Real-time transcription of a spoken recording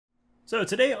So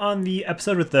today on the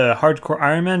episode with the Hardcore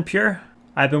Iron Man Pure,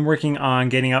 I've been working on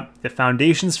getting up the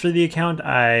foundations for the account.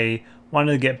 I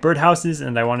wanted to get birdhouses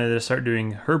and I wanted to start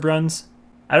doing herb runs.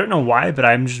 I don't know why, but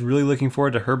I'm just really looking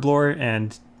forward to herb lore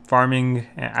and farming.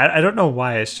 I don't know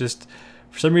why, it's just,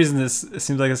 for some reason it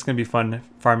seems like it's going to be fun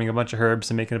farming a bunch of herbs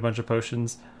and making a bunch of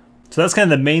potions. So that's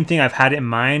kind of the main thing I've had in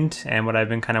mind and what I've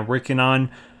been kind of working on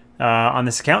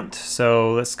this account.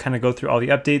 So let's kind of go through all the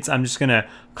updates. I'm just going to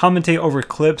commentate over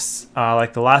clips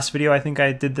like the last video. I think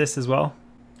I did this as well.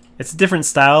 It's a different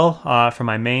style from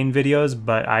my main videos,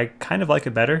 but I kind of like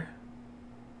it better.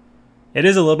 It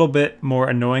is a little bit more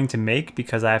annoying to make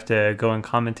because I have to go and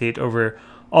commentate over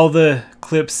all the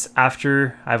clips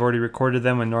after I've already recorded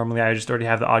them, when normally I just already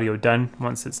have the audio done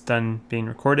once it's done being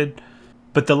recorded.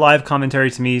 But the live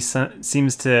commentary to me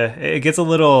seems to, it gets a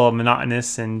little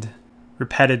monotonous and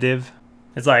repetitive.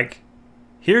 It's like,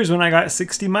 here's when I got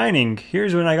 60 mining,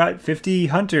 here's when I got 50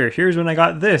 hunter, here's when I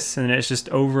got this, and it's just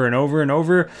over and over and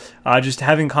over. Just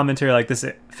having commentary like this,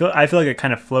 I feel like it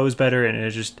kind of flows better, and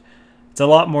it's a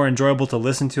lot more enjoyable to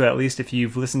listen to, at least if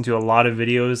you've listened to a lot of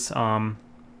videos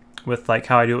with like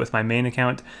how I do it with my main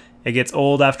account. It gets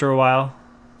old after a while.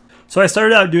 So I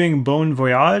started out doing Bon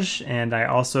Voyage, and I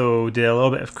also did a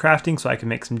little bit of crafting so I could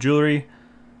make some jewelry.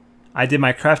 I did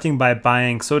my crafting by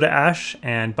buying soda ash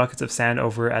and buckets of sand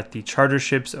over at the charter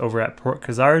ships over at Port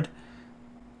Khazard.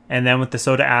 And then with the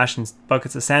soda ash and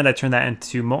buckets of sand, I turned that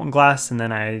into molten glass, and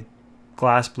then I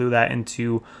glass blew that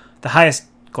into the highest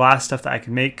glass stuff that I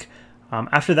could make.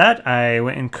 After that, I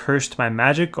went and cursed my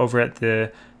magic over at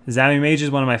the Zami Mages,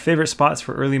 one of my favorite spots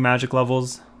for early magic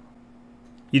levels.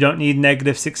 You don't need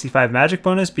negative 65 magic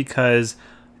bonus because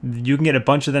you can get a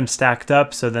bunch of them stacked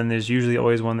up, so then there's usually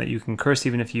always one that you can curse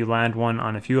even if you land one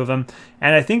on a few of them.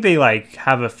 And I think they like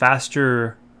have a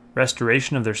faster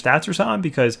restoration of their stats or something,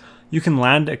 because you can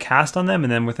land a cast on them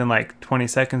and then within like 20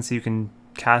 seconds you can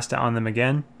cast it on them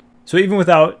again. So even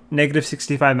without negative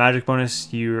 65 magic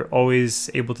bonus, you're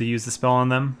always able to use the spell on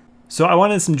them. So I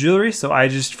wanted some jewelry, so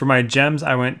for my gems,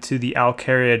 I went to the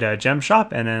Al-Kharid gem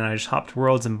shop, and then I just hopped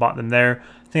worlds and bought them there.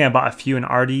 I think I bought a few in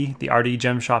the Ardi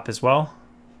gem shop as well.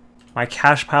 My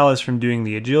cash pile is from doing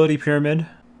the agility pyramid.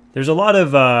 There's a lot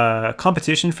of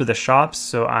competition for the shops,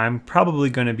 so I'm probably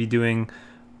going to be getting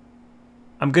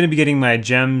my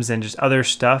gems and just other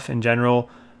stuff in general.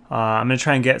 I'm going to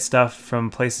try and get stuff from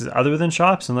places other than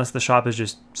shops, unless the shop is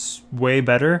just way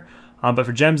better. But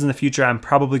for gems in the future, I'm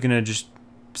probably going to just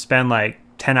spend like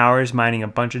 10 hours mining a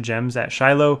bunch of gems at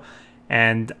Shiloh,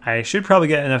 and I should probably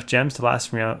get enough gems to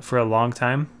last me for a long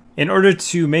time. In order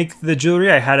to make the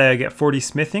jewelry, I had to get 40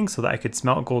 smithing so that I could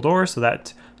smelt gold ore, so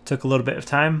that took a little bit of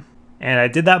time. And I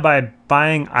did that by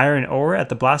buying iron ore at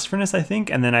the blast furnace, I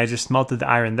think, and then I just smelted the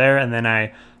iron there, and then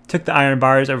I took the iron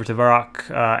bars over to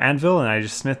Varrock Anvil, and I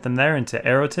just smithed them there into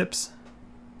arrow tips.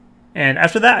 And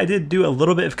after that, I did do a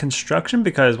little bit of construction,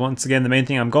 because once again, the main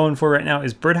thing I'm going for right now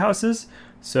is birdhouses.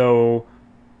 So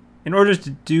in order to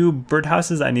do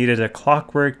birdhouses, I needed a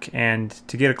clockwork, and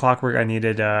to get a clockwork, I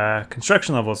needed a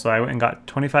construction level. So I went and got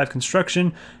 25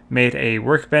 construction, made a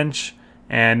workbench,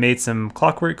 and made some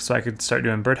clockwork so I could start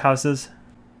doing birdhouses.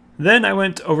 Then I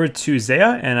went over to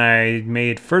Zaya, and I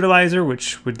made fertilizer,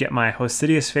 which would get my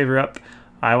Hosidius favor up.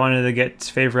 I wanted to get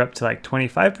favor up to like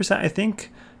 25%, I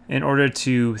think, in order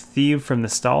to thieve from the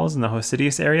stalls in the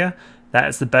Hosidius area.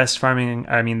 That's the best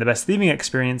the best thieving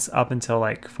experience up until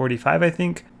like 45, I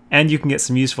think. And you can get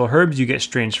some useful herbs. You get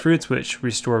strange fruits, which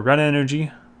restore run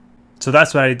energy. So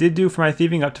that's what I did do for my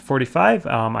thieving up to 45.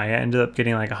 I ended up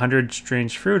getting like 100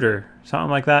 strange fruit or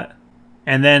something like that.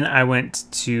 And then I went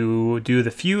to do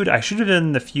the feud. I should have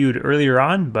done the feud earlier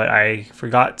on, but I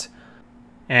forgot.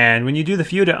 And when you do the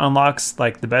feud, it unlocks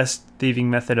like the best thieving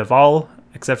method of all,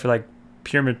 except for like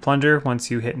Pyramid Plunder once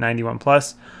you hit 91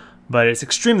 plus. But it's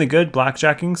extremely good,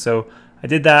 blackjacking. So I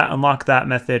did that, unlocked that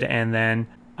method, and then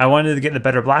I wanted to get the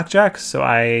better blackjacks, so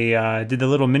I did the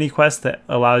little mini quest that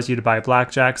allows you to buy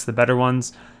blackjacks, the better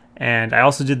ones, and I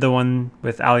also did the one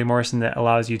with Ali Morrison that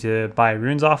allows you to buy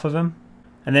runes off of him.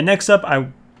 And then next up, I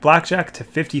blackjacked to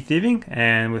 50 thieving,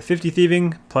 and with 50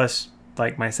 thieving plus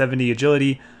like my 70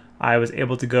 agility, I was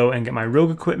able to go and get my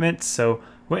rogue equipment, so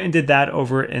went and did that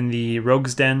over in the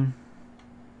rogue's den.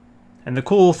 And the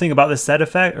cool thing about this set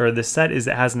is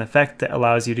it has an effect that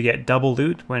allows you to get double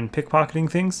loot when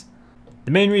pickpocketing things. The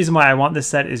main reason why I want this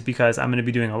set is because I'm going to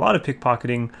be doing a lot of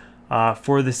pickpocketing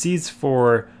for the seeds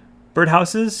for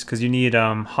birdhouses, because you need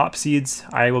hop seeds.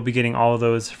 I will be getting all of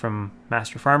those from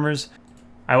Master Farmers.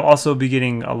 I will also be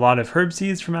getting a lot of herb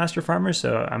seeds from Master Farmers,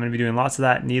 so I'm going to be doing lots of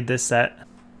that. Need this set.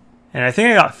 And I think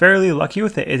I got fairly lucky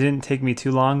with it. It didn't take me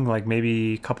too long, like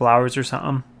maybe a couple hours or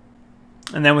something.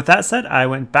 And then with that said, I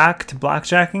went back to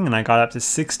blackjacking and I got up to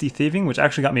 60 thieving, which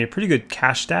actually got me a pretty good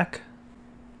cash stack.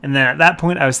 And then at that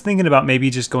point, I was thinking about maybe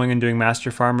just going and doing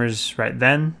Master Farmers right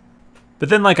then. But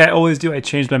then, like I always do, I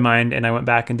changed my mind and I went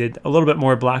back and did a little bit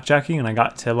more blackjacking and I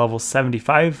got to level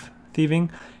 75 thieving.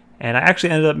 And I actually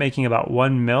ended up making about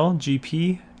 1 mil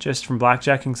GP just from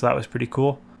blackjacking, so that was pretty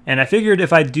cool. And I figured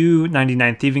if I do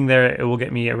 99 thieving there, it will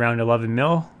get me around 11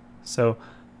 mil. So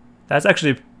that's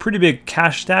actually a pretty big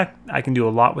cash stack. I can do a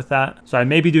lot with that. So I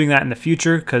may be doing that in the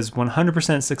future because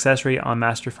 100% success rate on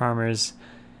Master Farmers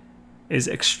is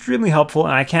extremely helpful.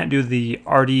 And I can't do the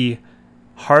arty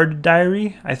hard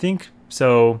diary, I think.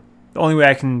 So the only way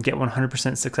I can get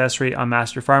 100% success rate on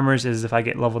Master Farmers is if I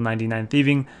get level 99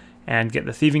 thieving and get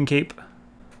the thieving cape.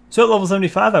 So at level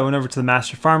 75, I went over to the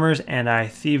Master Farmers and I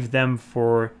thieved them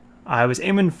for, I was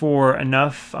aiming for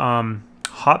enough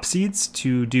hop seeds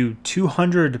to do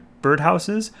 200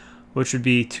 birdhouses, which would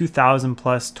be 2,000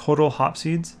 plus total hop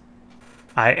seeds.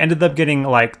 I ended up getting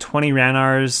like 20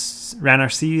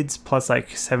 Ranar seeds plus like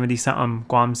 70 something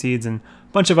Guam seeds and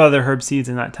a bunch of other herb seeds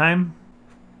in that time.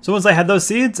 So once I had those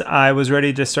seeds, I was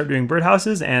ready to start doing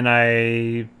birdhouses, and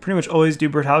I pretty much always do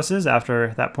birdhouses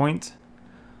after that point.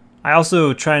 I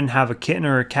also try and have a kitten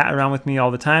or a cat around with me all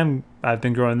the time. I've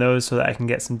been growing those so that I can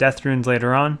get some death runes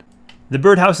later on. The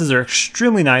birdhouses are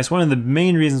extremely nice. One of the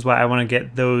main reasons why I want to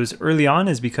get those early on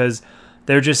is because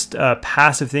they're just a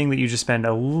passive thing that you just spend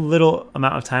a little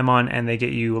amount of time on, and they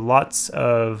get you lots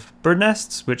of bird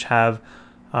nests, which have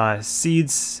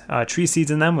seeds, tree seeds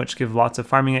in them, which give lots of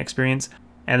farming experience.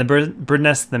 And the bird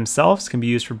nests themselves can be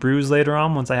used for brews later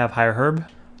on once I have higher herb.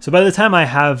 So by the time I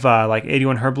have like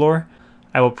 81 herb lore,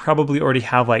 I will probably already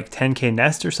have like 10k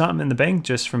nest or something in the bank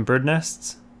just from bird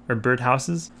nests or bird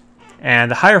houses.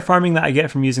 And the higher farming that I get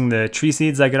from using the tree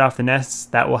seeds I get off the nests,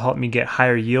 that will help me get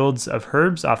higher yields of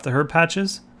herbs off the herb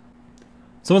patches.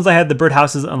 So once I had the bird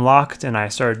houses unlocked and I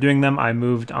started doing them, I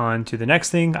moved on to the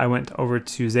next thing. I went over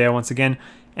to Zaya once again,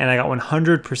 and I got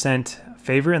 100%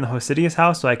 favor in the Hosidius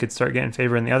house, so I could start getting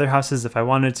favor in the other houses if I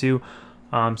wanted to.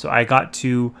 So I got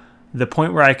to the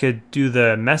point where I could do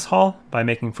the mess hall by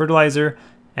making fertilizer,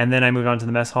 and then I moved on to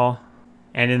the mess hall.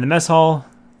 And in the mess hall,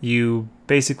 you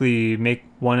basically make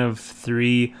one of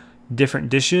 3 different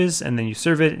dishes, and then you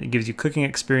serve it. It gives you cooking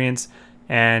experience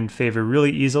and favor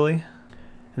really easily.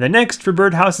 And then next, for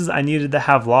birdhouses, I needed to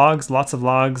have logs, lots of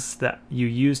logs that you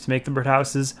use to make the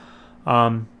birdhouses.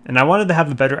 And I wanted to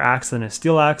have a better axe than a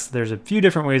steel axe. There's a few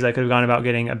different ways I could have gone about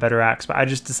getting a better axe, but I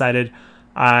just decided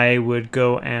I would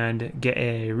go and get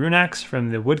a rune axe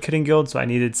from the woodcutting guild, so I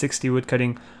needed 60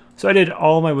 woodcutting. So I did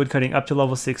all my woodcutting up to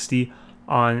level 60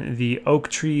 on the oak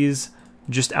trees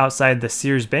just outside the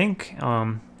Seers bank.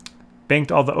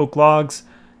 Banked all the oak logs.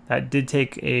 That did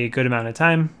take a good amount of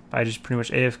time. I just pretty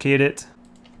much AFK'd it.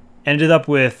 Ended up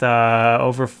with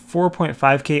over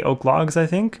 4.5k oak logs, I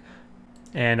think.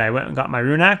 And I went and got my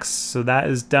rune axe, so that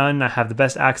is done. I have the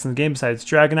best axe in the game besides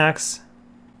dragon axe.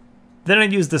 Then I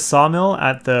used the sawmill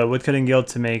at the woodcutting guild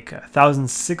to make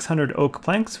 1,600 oak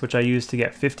planks, which I used to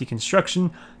get 50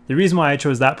 construction. The reason why I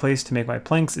chose that place to make my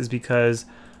planks is because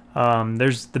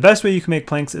the best way you can make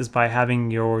planks is by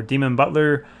having your demon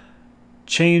butler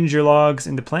change your logs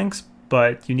into planks,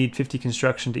 but you need 50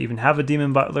 construction to even have a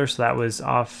demon butler, so that was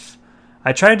off.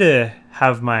 I tried to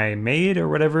have my maid or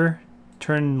whatever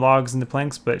turn logs into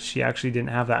planks, but she actually didn't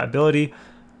have that ability.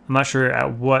 I'm not sure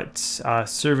at what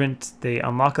servant they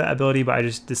unlock that ability, but I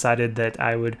just decided that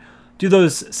I would do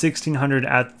those 1,600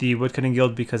 at the woodcutting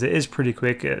guild because it is pretty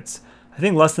quick. It's, I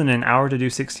think, less than an hour to do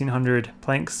 1,600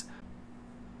 planks.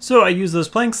 So I used those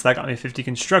planks. That got me 50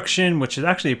 construction, which is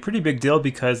actually a pretty big deal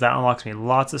because that unlocks me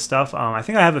lots of stuff. I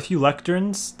think I have a few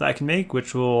lecterns that I can make,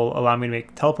 which will allow me to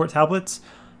make teleport tablets.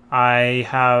 I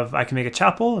can make a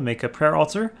chapel and make a prayer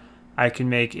altar. I can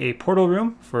make a portal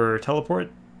room for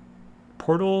teleport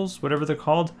portals, whatever they're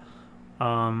called.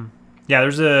 Yeah,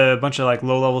 there's a bunch of like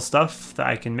low-level stuff that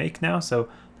I can make now, so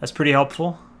that's pretty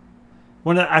helpful.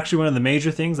 One of the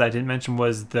major things I didn't mention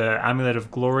was the Amulet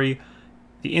of Glory,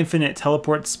 the infinite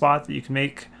teleport spot that you can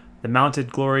make, the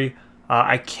Mounted Glory.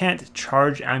 I can't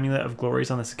charge Amulet of Glories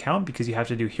on this account because you have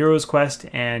to do Heroes Quest,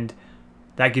 and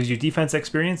that gives you defense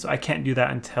experience, so I can't do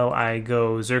that until I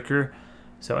go Berserker.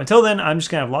 So until then, I'm just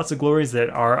going to have lots of glories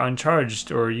that are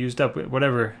uncharged or used up,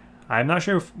 whatever. I'm not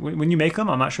sure if, when you make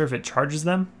them, I'm not sure if it charges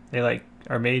them. They like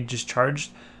are made just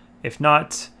charged. If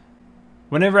not,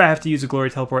 whenever I have to use a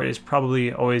glory teleport, it's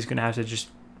probably always going to have to just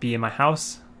be in my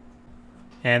house.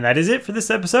 And that is it for this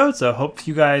episode, so I hope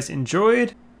you guys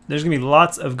enjoyed. There's going to be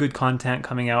lots of good content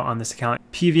coming out on this account.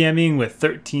 PVMing with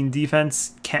 13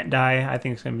 defense, can't die. I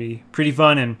think it's going to be pretty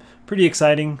fun and pretty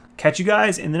exciting. Catch you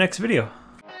guys in the next video.